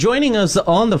Joining us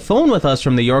on the phone with us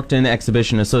from the Yorkton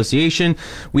Exhibition Association,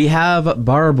 we have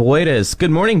Barb Wojtas. Good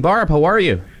morning, Barb. How are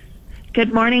you?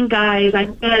 Good morning, guys.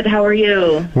 I'm good. How are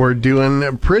you? We're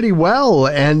doing pretty well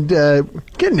and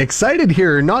getting excited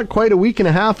here. Not quite a week and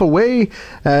a half away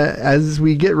as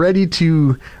we get ready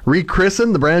to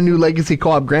rechristen the brand new Legacy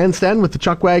Co-op Grandstand with the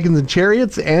Chuck Wagons and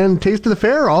Chariots and Taste of the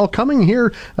Fair all coming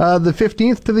here the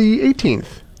 15th to the 18th.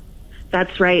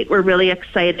 That's right. We're really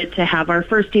excited to have our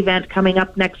first event coming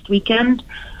up next weekend.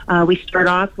 We start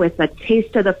off with a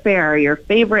Taste of the Fair, your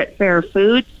favorite fair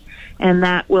foods, and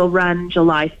that will run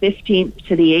July 15th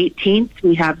to the 18th.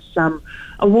 We have some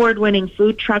award-winning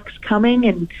food trucks coming,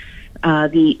 and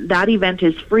that event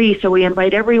is free, so we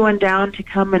invite everyone down to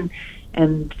come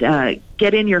and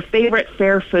get in your favorite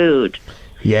fair food.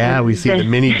 Yeah, we see the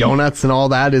mini donuts and all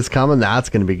that is coming. That's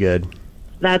going to be good.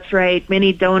 That's right.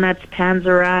 Mini donuts,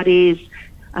 panzerottis,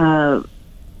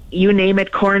 you name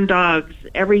it, corn dogs,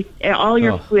 all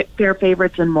your fair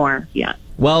favorites and more. Yeah.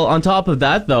 Well, on top of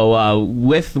that, though,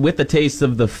 with the Taste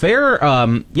of the Fair,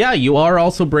 you are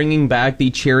also bringing back the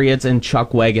Chariots and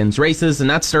Chuck Wagons races, and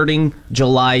that's starting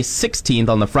July 16th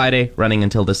on the Friday, running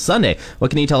until the Sunday. What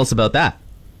can you tell us about that?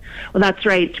 Well, that's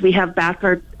right. We have back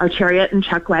our Chariot and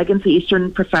Chuck Wagons, the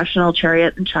Eastern Professional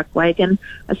Chariot and Chuck Wagon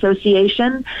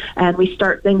Association, and we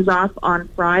start things off on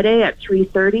Friday at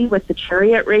 3:30 with the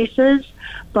Chariot races,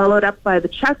 followed up by the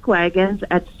Chuck Wagons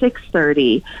at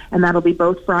 6:30, and that'll be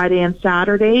both Friday and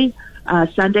Saturday.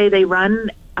 Sunday they run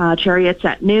Chariots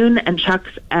at noon and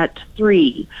Chucks at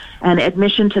 3, and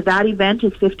admission to that event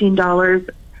is $15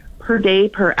 per day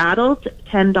per adult,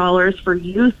 $10 for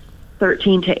youth,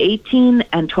 13 to 18,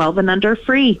 and 12 and under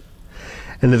free.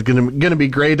 And it's going to be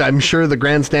great. I'm sure the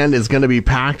grandstand is going to be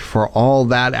packed for all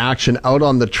that action out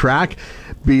on the track.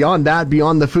 Beyond that,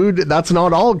 beyond the food, that's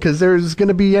not all, because there's going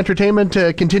to be entertainment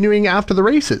continuing after the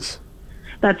races.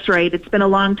 That's right. It's been a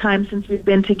long time since we've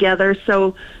been together.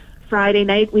 So Friday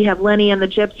night we have Lenny and the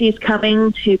Gypsies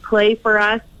coming to play for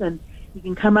us, and you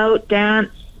can come out,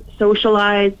 dance,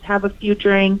 socialize, have a few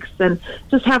drinks, and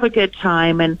just have a good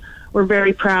time. And we're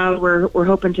very proud. We're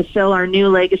hoping to fill our new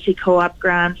Legacy Co-op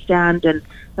Grandstand, and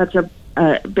that's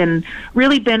been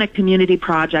a community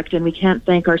project, and we can't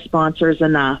thank our sponsors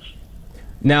enough.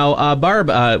 Now, Barb,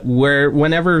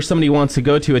 whenever somebody wants to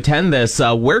go to attend this,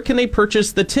 where can they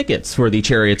purchase the tickets for the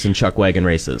Chariots and Chuck Wagon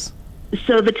races?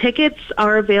 So the tickets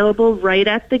are available right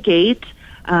at the gate.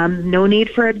 No need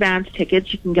for advance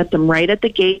tickets. You can get them right at the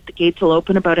gate. The gates will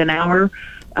open about an hour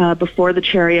before the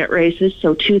Chariot races,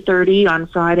 so 2:30 on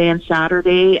Friday and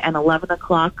Saturday and 11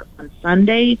 o'clock on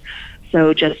Sunday.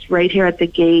 So just right here at the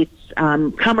gates.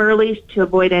 Come early to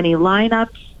avoid any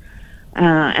lineups.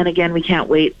 And again, we can't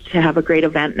wait to have a great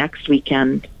event next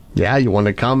weekend. Yeah, you want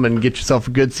to come and get yourself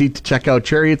a good seat to check out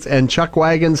Chariots and Chuck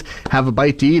Wagons, have a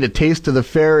bite to eat, a taste of the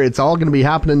fair. It's all going to be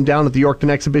happening down at the Yorkton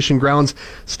Exhibition Grounds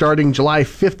starting July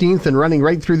 15th and running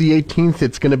right through the 18th.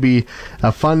 It's going to be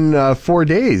a fun 4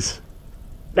 days.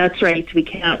 That's right. We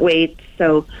can't wait.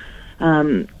 So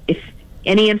if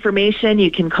any information,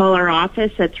 you can call our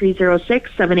office at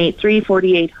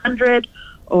 306-783-4800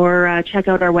 or check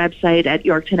out our website at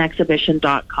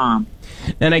yorktonexhibition.com.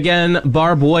 And again,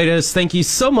 Barb Wojtas, thank you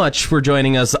so much for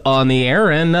joining us on the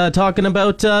air and talking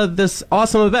about this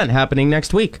awesome event happening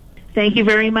next week. Thank you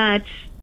very much.